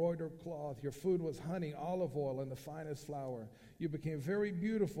and embroidered cloth. Your food was honey, olive oil, and the finest flour. You became very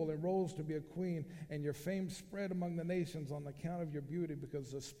beautiful and rose to be a queen, and your fame spread among the nations on account of your beauty,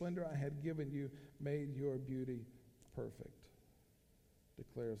 because the splendor I had given you made your beauty perfect,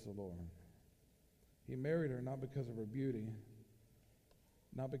 declares the Lord. He married her not because of her beauty,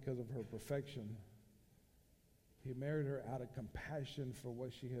 not because of her perfection. He married her out of compassion for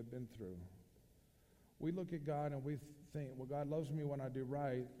what she had been through. We look at God and we think, well, God loves me when I do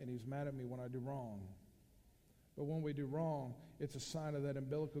right, and he's mad at me when I do wrong. But when we do wrong, it's a sign of that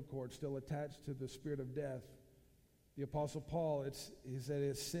umbilical cord still attached to the spirit of death. The Apostle Paul, he said,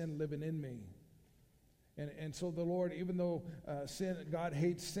 it's sin living in me. And so the Lord, even though God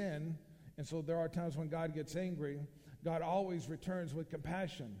hates sin, and so there are times when God gets angry, God always returns with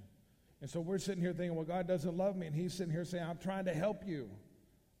compassion. And so we're sitting here thinking, well, God doesn't love me. And he's sitting here saying, I'm trying to help you.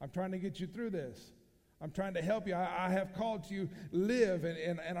 I'm trying to get you through this. I'm trying to help you. I have called you live,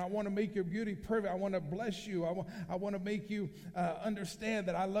 and I want to make your beauty perfect. I want to bless you. I want to make you understand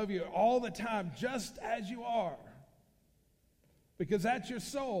that I love you all the time, just as you are. Because that's your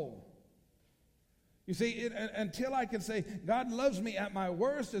soul. You see, until I can say, God loves me at my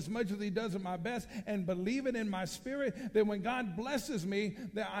worst as much as he does at my best, and believe it in my spirit, then when God blesses me,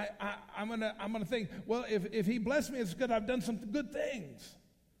 then I'm gonna think, well, if he blessed me, it's because I've done some good things.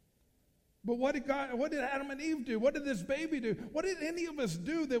 But what did Adam and Eve do? What did this baby do? What did any of us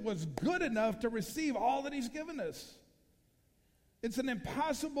do that was good enough to receive all that he's given us? It's an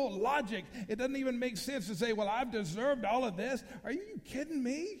impossible logic. It doesn't even make sense to say, well, I've deserved all of this. Are you kidding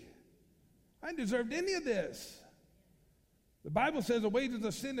me? I didn't deserve any of this. The Bible says the wages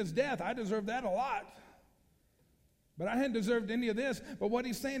of sin is death. I deserve that a lot. But I hadn't deserved any of this. But what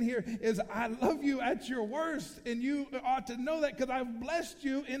he's saying here is, I love you at your worst, and you ought to know that, because I've blessed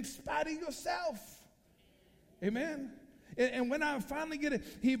you in spite of yourself. Amen? And when I finally get it,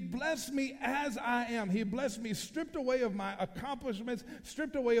 he blessed me as I am. He blessed me stripped away of my accomplishments,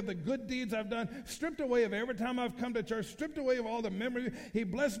 stripped away of the good deeds I've done, stripped away of every time I've come to church, stripped away of all the memories. He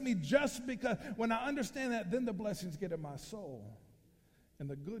blessed me just because. When I understand that, then the blessings get in my soul, and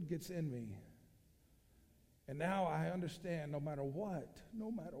the good gets in me. And now I understand, no matter what,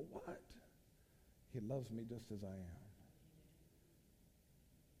 he loves me just as I am.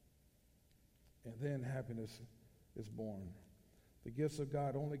 And then happiness is born. The gifts of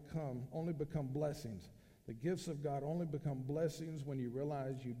God only become blessings. The gifts of God only become blessings when you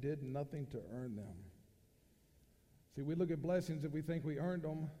realize you did nothing to earn them. See, we look at blessings, if we think we earned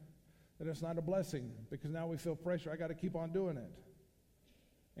them, then it's not a blessing, because now we feel pressure. I got to keep on doing it.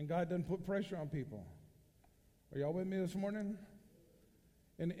 And God doesn't put pressure on people. Are y'all with me this morning?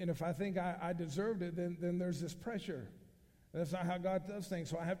 And if I think I deserved it, then there's this pressure. That's not how God does things.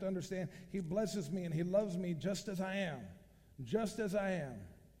 So I have to understand he blesses me and he loves me just as I am. Just as I am.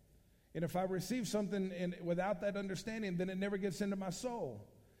 And if I receive something without that understanding, then it never gets into my soul.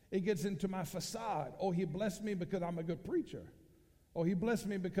 It gets into my facade. Oh, he blessed me because I'm a good preacher. Oh, he blessed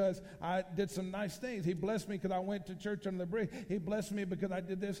me because I did some nice things. He blessed me because I went to church under the bridge. He blessed me because I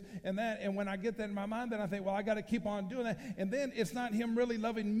did this and that. And when I get that in my mind, then I think, well, I got to keep on doing that. And then it's not him really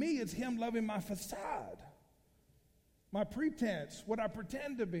loving me. It's him loving my facade, my pretense, what I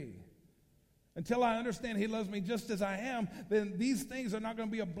pretend to be. Until I understand he loves me just as I am, then these things are not going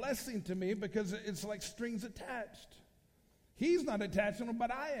to be a blessing to me because it's like strings attached. He's not attached to them,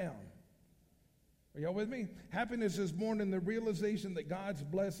 but I am. Are y'all with me? Happiness is born in the realization that God's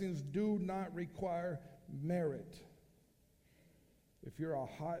blessings do not require merit. If you're a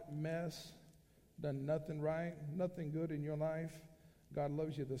hot mess, done nothing right, nothing good in your life, God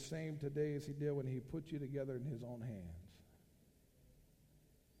loves you the same today as he did when he put you together in his own hands.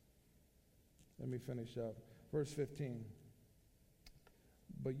 Let me finish up. Verse 15.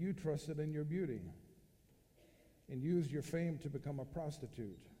 But you trusted in your beauty and used your fame to become a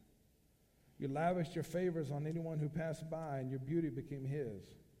prostitute. You lavished your favors on anyone who passed by, and your beauty became his.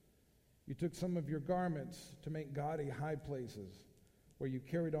 You took some of your garments to make gaudy high places where you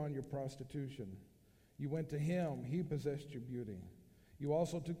carried on your prostitution. You went to him, he possessed your beauty. You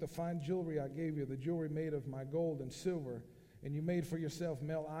also took the fine jewelry I gave you, the jewelry made of my gold and silver, and you made for yourself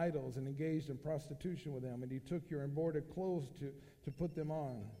male idols and engaged in prostitution with them, and you took your embroidered clothes to put them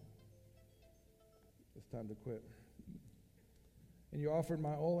on. It's time to quit. And you offered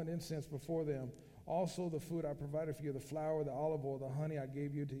my oil and incense before them. Also the food I provided for you, the flour, the olive oil, the honey I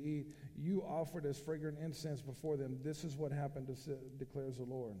gave you to eat, you offered as fragrant incense before them. This is what happened, declares the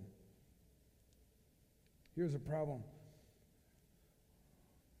Lord. Here's a problem.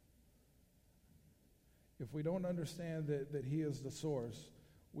 If we don't understand that he is the source,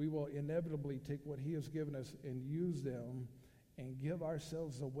 we will inevitably take what he has given us and use them and give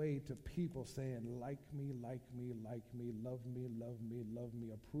ourselves away to people saying, like me, like me, like me, love me, love me, love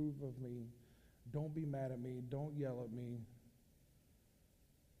me, approve of me, don't be mad at me, don't yell at me.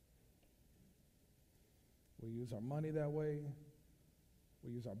 We use our money that way.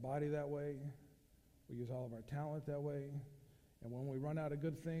 We use our body that way. We use all of our talent that way. And when we run out of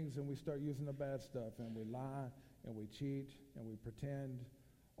good things, then we start using the bad stuff, and we lie, and we cheat, and we pretend,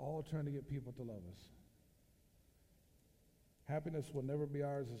 all trying to get people to love us. Happiness will never be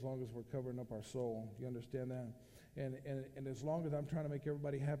ours as long as we're covering up our soul. You understand that? And as long as I'm trying to make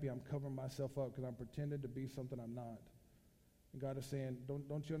everybody happy, I'm covering myself up because I'm pretending to be something I'm not. And God is saying,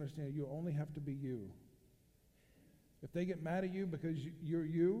 don't you understand? You only have to be you. If they get mad at you because you're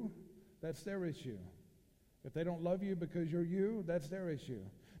you, that's their issue. If they don't love you because you're you, that's their issue.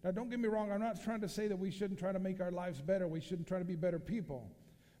 Now, don't get me wrong. I'm not trying to say that we shouldn't try to make our lives better. We shouldn't try to be better people.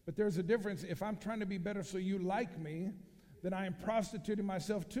 But there's a difference. If I'm trying to be better so you like me, then I am prostituting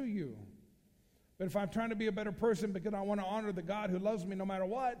myself to you. But if I'm trying to be a better person because I want to honor the God who loves me no matter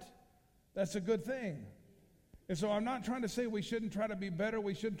what, that's a good thing. And so I'm not trying to say we shouldn't try to be better,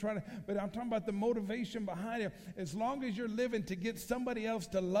 we shouldn't try to, but I'm talking about the motivation behind it. As long as you're living to get somebody else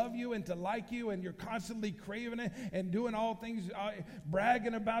to love you and to like you, and you're constantly craving it and doing all things,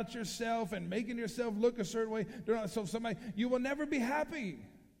 bragging about yourself and making yourself look a certain way, so somebody, you will never be happy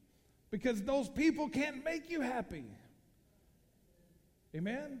because those people can't make you happy.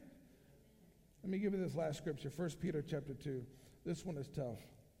 Amen? Let me give you this last scripture, 1 Peter chapter 2. This one is tough.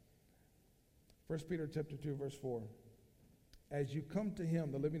 1 Peter chapter 2, verse 4. As you come to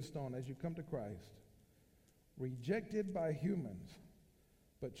him, the living stone, as you come to Christ, rejected by humans,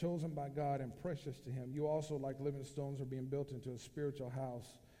 but chosen by God and precious to him, you also, like living stones, are being built into a spiritual house.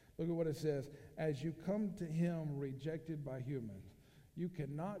 Look at what it says. As you come to him, rejected by humans. You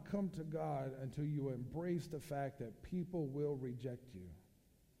cannot come to God until you embrace the fact that people will reject you.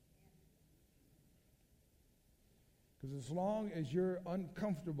 Because as long as you're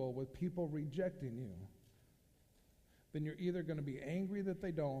uncomfortable with people rejecting you, then you're either going to be angry that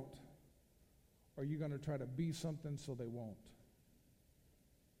they don't, or you're going to try to be something so they won't.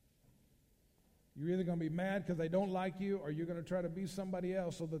 You're either going to be mad because they don't like you, or you're going to try to be somebody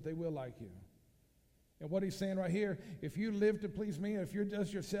else so that they will like you. And what he's saying right here, if you live to please me, if you're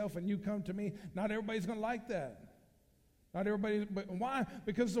just yourself and you come to me, not everybody's going to like that. Not everybody, but why?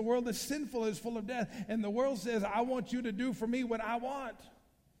 Because the world is sinful, is full of death. And the world says, I want you to do for me what I want.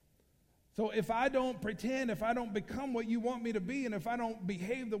 So if I don't pretend, if I don't become what you want me to be, and if I don't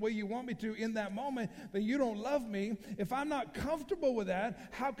behave the way you want me to in that moment, then you don't love me. If I'm not comfortable with that,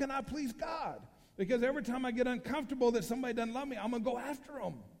 how can I please God? Because every time I get uncomfortable that somebody doesn't love me, I'm going to go after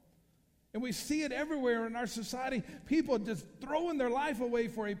them. And we see it everywhere in our society. People just throwing their life away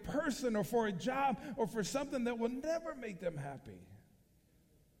for a person or for a job or for something that will never make them happy.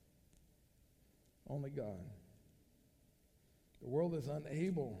 Only God. The world is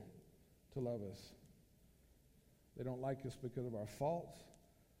unable to love us. They don't like us because of our faults,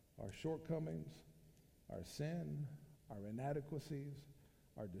 our shortcomings, our sin, our inadequacies,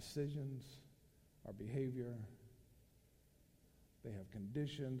 our decisions, our behavior. They have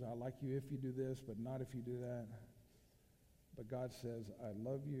conditions. I like you if you do this, but not if you do that. But God says, I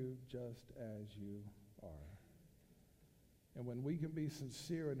love you just as you are. And when we can be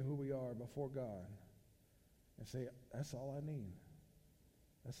sincere in who we are before God and say, that's all I need.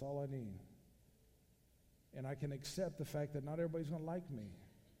 That's all I need. And I can accept the fact that not everybody's going to like me,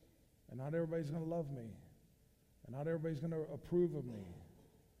 and not everybody's going to love me, and not everybody's going to approve of me.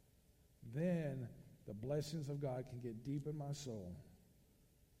 Then the blessings of God can get deep in my soul,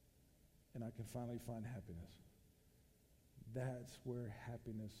 and I can finally find happiness. That's where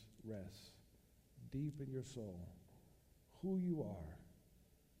happiness rests, deep in your soul. Who you are.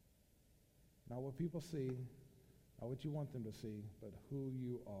 Not what people see, not what you want them to see, but who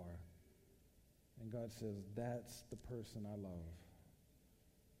you are. And God says, that's the person I love.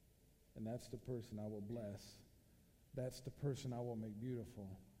 And that's the person I will bless. That's the person I will make beautiful.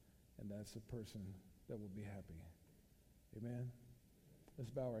 And that's the person that will be happy. Amen? Let's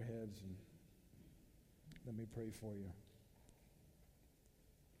bow our heads and let me pray for you.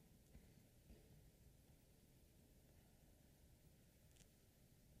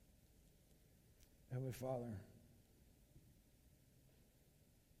 Heavenly Father,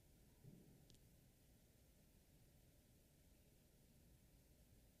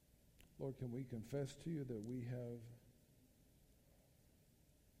 Lord, can we confess to you that we have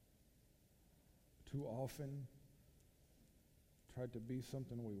too often tried to be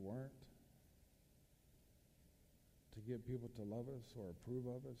something we weren't, to get people to love us or approve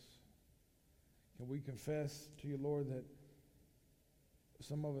of us? Can we confess to you, Lord, that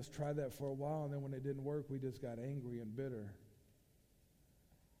some of us tried that for a while, and then when it didn't work, we just got angry and bitter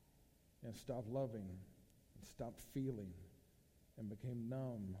and stopped loving and stopped feeling and became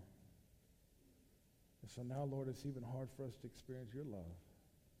numb. And so now, Lord, it's even hard for us to experience your love.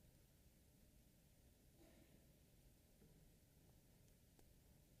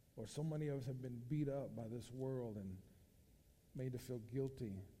 Or so many of us have been beat up by this world and made to feel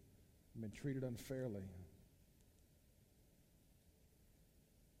guilty and been treated unfairly.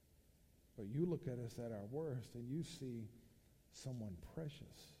 But you look at us at our worst and you see someone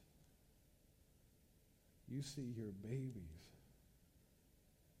precious. You see your babies.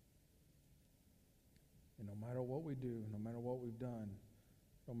 And no matter what we do, no matter what we've done,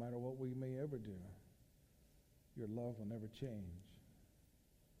 no matter what we may ever do, your love will never change.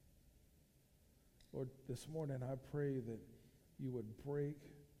 Lord, this morning I pray that you would break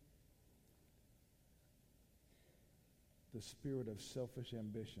the spirit of selfish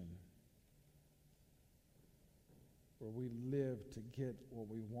ambition, where we live to get what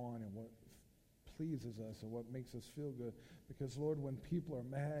we want and what pleases us and what makes us feel good. Because, Lord, when people are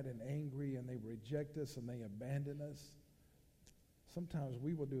mad and angry and they reject us and they abandon us, sometimes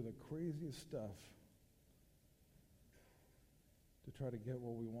we will do the craziest stuff to try to get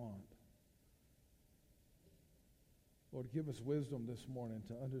what we want. Lord, give us wisdom this morning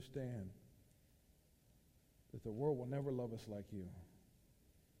to understand that the world will never love us like you.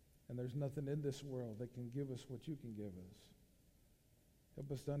 And there's nothing in this world that can give us what you can give us.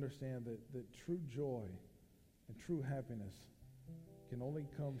 Help us to understand that true joy and true happiness can only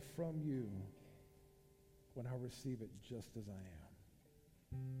come from you when I receive it just as I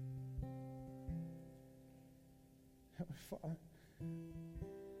am. Heavenly Father,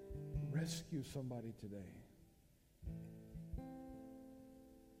 rescue somebody today.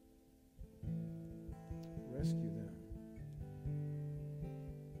 Rescue them.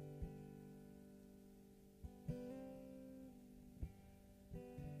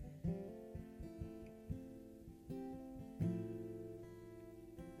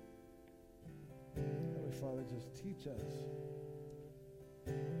 Heavenly Father, just teach us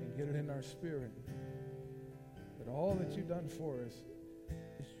and get it in our spirit that all that you've done for us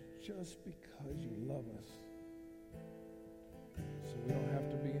is just because you love us. So we don't have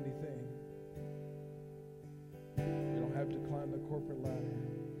to be anything. We don't have to climb the corporate ladder.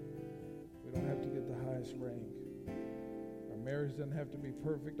 We don't have to get the highest rank. Our marriage doesn't have to be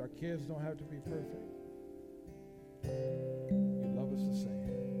perfect. Our kids don't have to be perfect. You love us the same.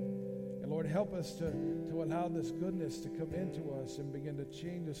 And Lord, help us to allow this goodness to come into us and begin to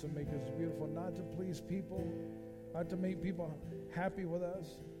change us and make us beautiful, not to please people, not to make people happy with us,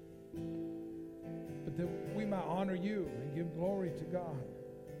 but that we might honor you and give glory to God.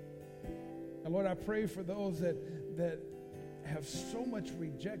 And Lord, I pray for those that have so much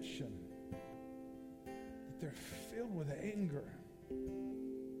rejection that they're filled with anger.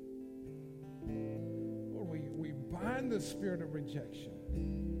 Lord, we bind the spirit of rejection.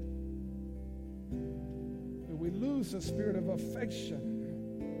 That we lose the spirit of affection.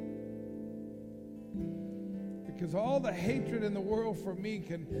 Because all the hatred in the world for me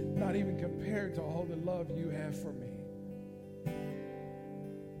can not even compare to all the love you have for me.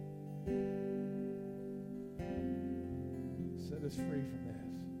 Set us free from this.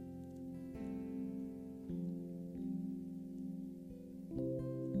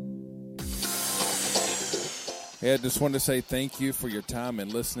 Hey, I just wanted to say thank you for your time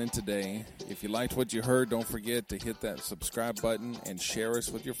and listening today. If you liked what you heard, don't forget to hit that subscribe button and share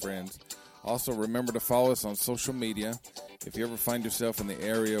us with your friends. Also, remember to follow us on social media. If you ever find yourself in the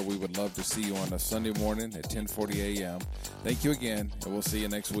area, we would love to see you on a Sunday morning at 10:40 a.m. Thank you again, and we'll see you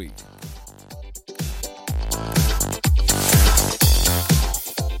next week.